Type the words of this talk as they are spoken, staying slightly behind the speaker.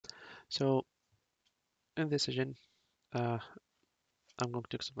So in this session, I'm going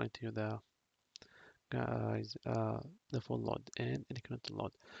to explain to you guys the full load and incremental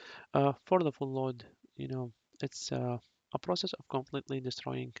load. For the full load, it's a process of completely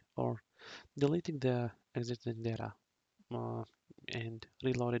destroying or deleting the existing data uh, and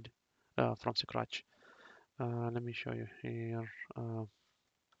reload it from scratch. Let me show you here uh,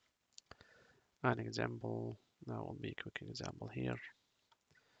 an example. That will be a quick example here.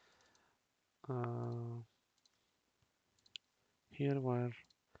 Uh, Here where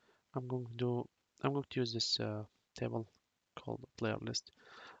I'm going to do, I'm going to use this table called player list.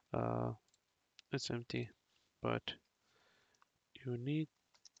 Uh, it's empty, but you need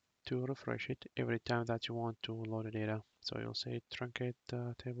to refresh it every time that you want to load the data. So you'll say truncate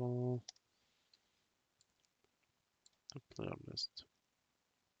table player list.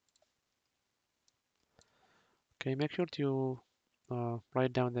 Okay, make sure to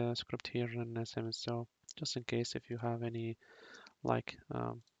write down the script here in SMS. So just in case if you have any like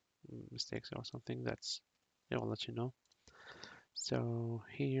mistakes or something, it will let you know. So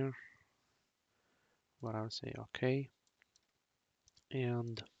here, what I'll say, okay,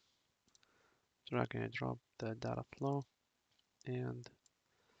 and drag and drop the data flow, and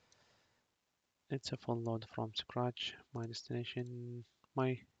it's a full load from scratch. My destination,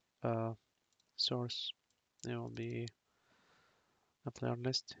 my uh, source, it will be a player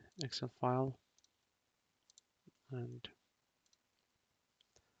list Excel file, and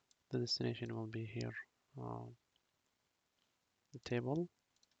the destination will be here, the table,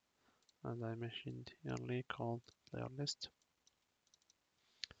 as I mentioned earlier, called player list.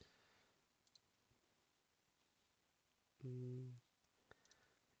 Mm,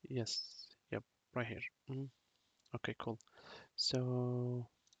 yes, yep, right here. Okay, cool. So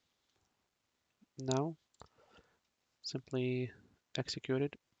now simply execute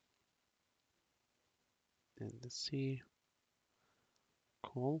it, and let's see,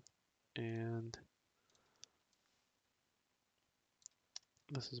 cool, and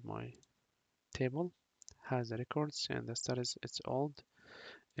this is my table, has the records and the status, it's old,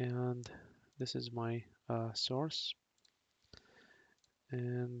 and this is my source,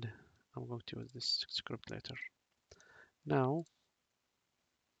 and I'm going to use this script later. Now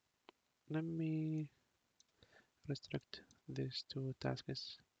let me restrict these two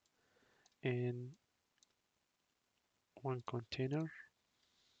tasks in one container.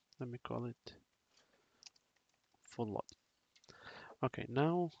 Let me call it full load. Okay,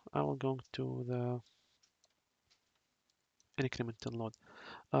 now I will go to the incremental load.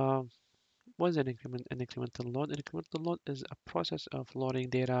 What is an incremental load? An incremental load is a process of loading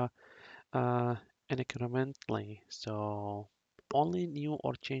data uh, incrementally. So only new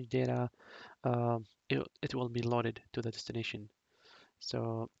or changed data, it will be loaded to the destination.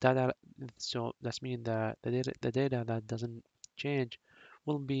 So that means that the data that doesn't change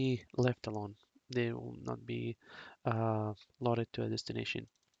will be left alone. They will not be loaded to a destination.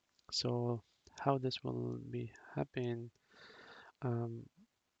 So how this will be happen? Um,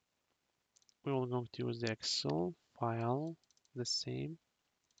 we will going to use the Excel file, the same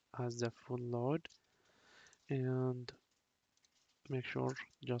as the full load, and make sure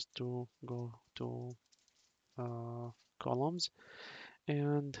just to go to uh, columns,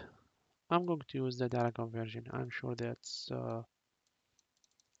 and I'm going to use the data conversion. I'm sure that the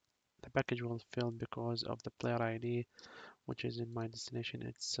package will fail because of the player ID, which is in my destination.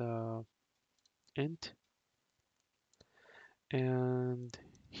 It's int, and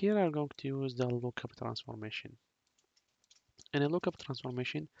here I'm going to use the lookup transformation. In a lookup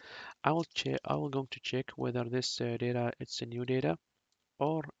transformation, I will going to check whether this data it's a new data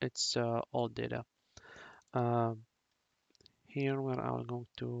or it's old data. Um, Here where I'm going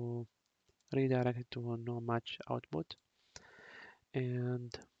to redirect it to a no match output,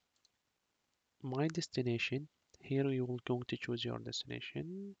 and my destination, here you will going to choose your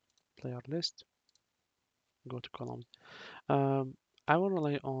destination, player list, go to column. um, I will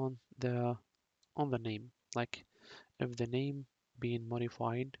rely on the name, like if the name being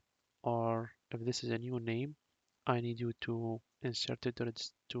modified or if this is a new name, I need you to insert it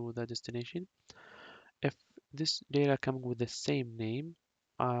to the destination. If this data coming with the same name,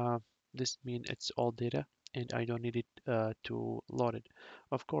 uh, this means it's all data and I don't need it to load it.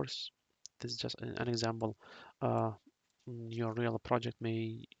 Of course, this is just an example. Uh, your real project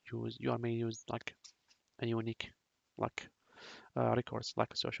may use like a unique like records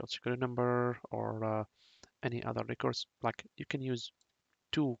like a social security number or any other records. Like you can use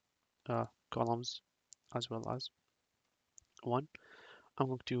two columns as well as one. I'm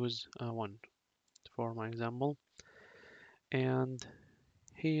going to use one for my example, and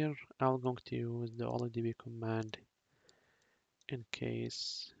Here I'm going to use the OLEDB command in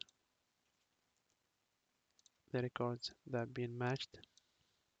case the records that have been matched.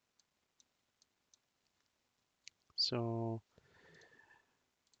 So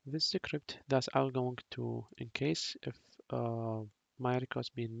this script that I'm going to, in case if my records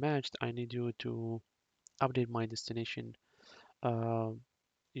been matched, I need you to update my destination uh,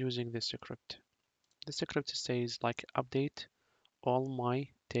 using this script. The script says like update all my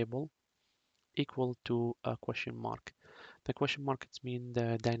table equal to a question mark. The question marks mean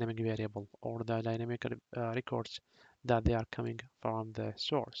the dynamic variable or the dynamic records that they are coming from the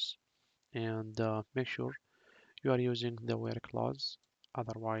source. And make sure you are using the where clause.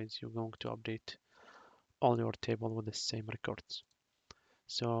 Otherwise, you're going to update all your table with the same records.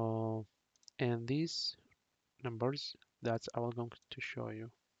 So, and these numbers, that's I'm going to show you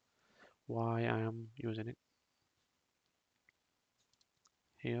why I am using it.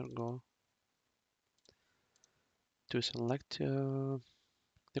 Here, go to select the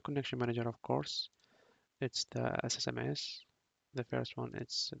connection manager, of course. It's the SSMS. The first one,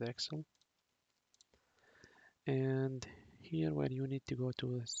 it's the Excel. And here where you need to go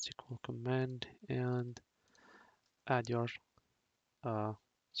to the SQL command and add your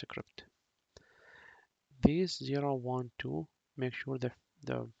script. These 0, 1, 2, make sure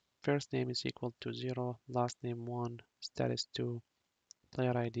the first name is equal to 0, last name 1, status 2,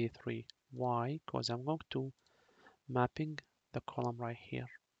 player ID 3. Why? Because I'm going to mapping the column right here.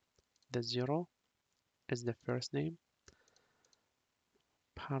 The 0 is the first name,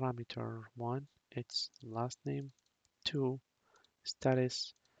 parameter 1, it's last name, 2,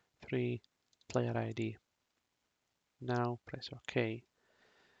 status, 3, player ID. Now press OK.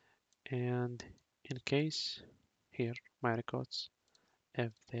 And in case here, my records,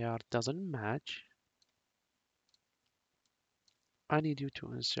 if they are doesn't match, I need you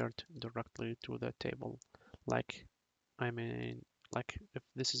to insert directly to the table. Like, I mean, like if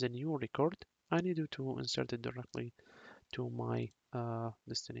this is a new record, I need you to insert it directly to my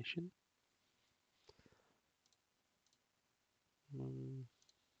destination. Mm,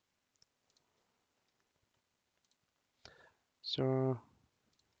 So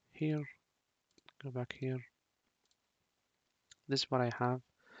here, go back here. This is what I have.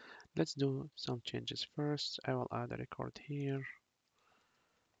 Let's do some changes first. I will add a record here,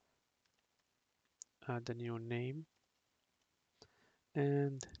 add a new name,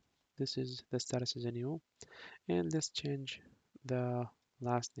 and this is the status is a new. And let's change the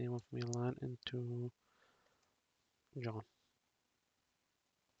last name of Milan into John.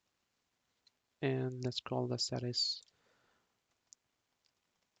 And let's call the status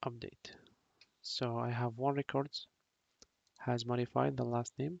update. So I have one record has modified the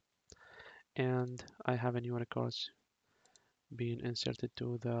last name, and I have a new record being inserted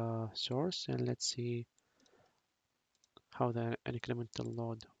to the source. And let's see how the incremental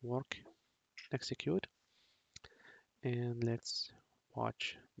load work. Execute, and let's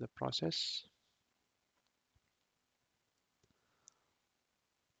watch the process.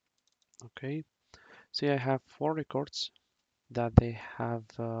 Okay, see I have four records that they have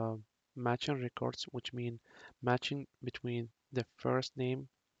matching records, which mean matching between the first name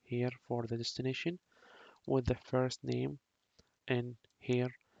here for the destination with the first name and here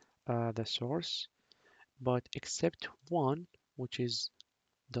the source, but except one which is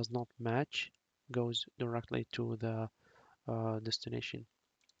does not match goes directly to the destination.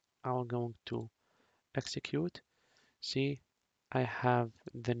 I'm going to execute. See, I have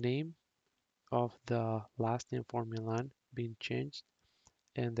the name of the last name for Milan being changed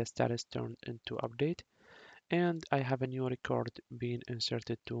and the status turned into update, and I have a new record being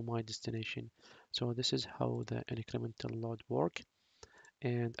inserted to my destination. So this is how the incremental load work,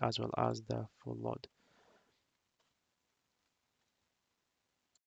 and as well as the full load.